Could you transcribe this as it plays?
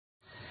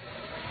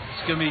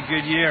It's going to be a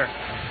good year.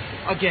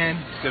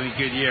 Again. It's going to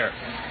be a good year.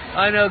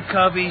 I know,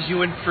 Cubbies,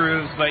 you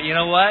improved, but you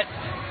know what?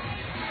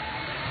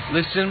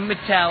 Listen to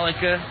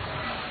Metallica,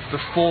 the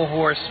Four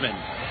Horsemen.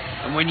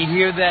 And when you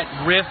hear that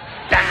riff,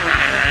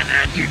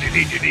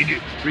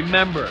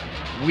 remember,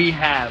 we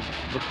have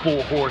the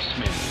Four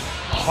Horsemen.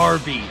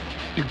 Harvey,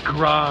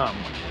 DeGrom,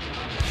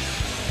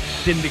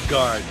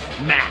 Syndergaard,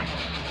 Max.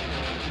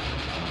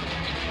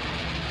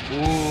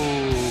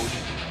 Ooh,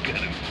 it's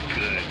gonna be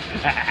good.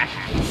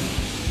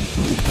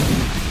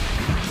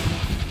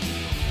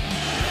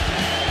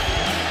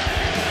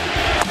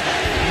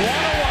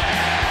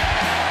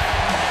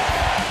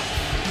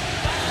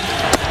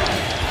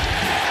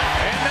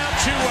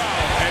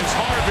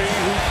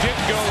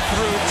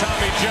 Through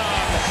Tommy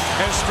John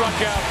has struck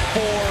out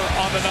 4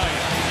 on the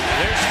night.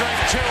 There's strike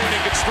 2, and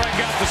he can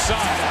strike out the side.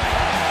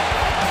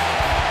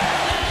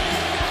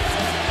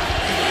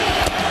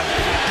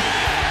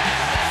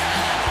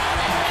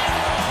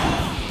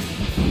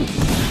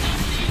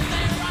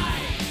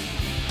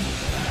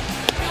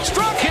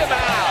 Struck him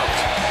out.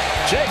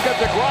 Jacob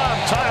DeGrom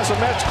ties a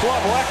Mets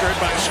club record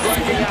by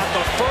striking out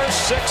the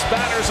first 6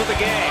 batters of the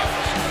game.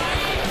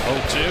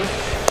 0-2.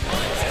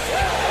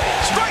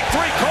 Strike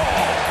 3 call.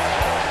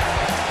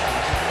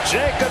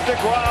 Jacob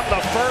DeGrom,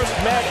 the first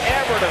Met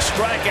ever to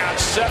strike out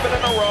 7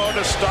 in a row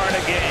to start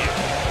a game.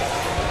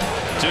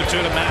 2-2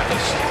 to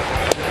Mathis.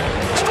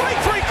 Strike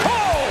 3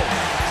 call!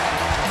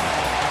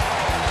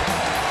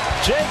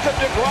 Jacob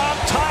DeGrom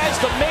ties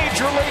the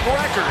Major League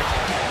record.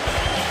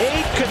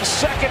 8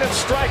 consecutive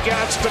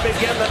strikeouts to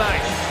begin the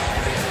night.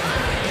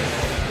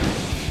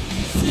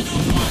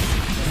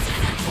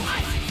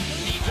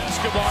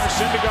 Escobar,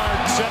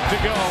 Syndergaard set to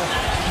go.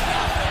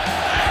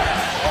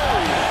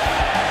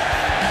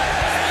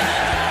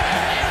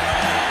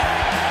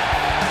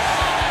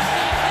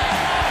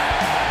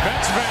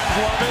 Fans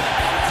love it.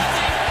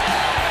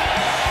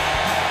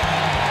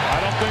 I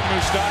don't think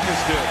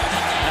Moustakas did.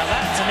 Now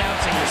that's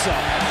announcing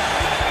yourself.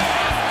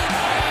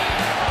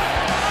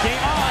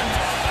 Game on.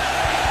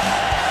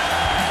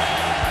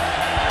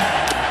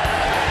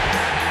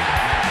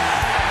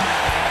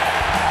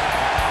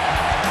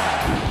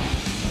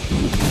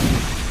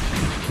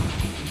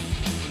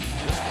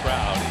 This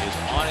crowd is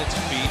on its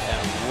feet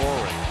and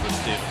roaring for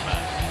Steven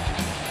Matz.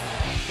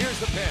 Here's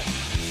the pitch.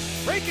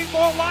 Breaking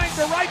ball line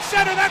to right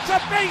center. That's a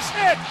base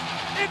hit.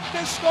 In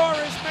to score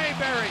is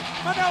Mayberry.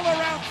 Manella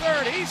around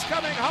third. He's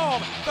coming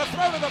home. The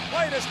throw to the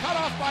plate is cut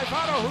off by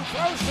Votto, who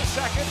throws to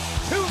second.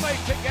 Too late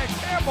to get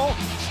Campbell.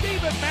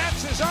 Steven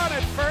Matz is on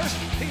at first.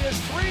 He is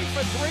 3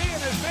 for 3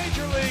 in his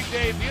Major League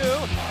debut.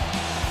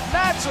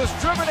 Matz has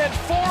driven in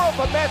 4 of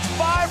the Mets'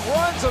 5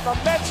 runs, and the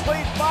Mets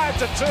lead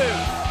 5-2.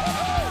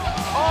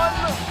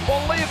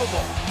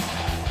 Unbelievable.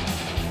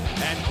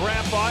 And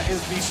Grandpa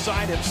is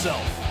beside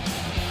himself.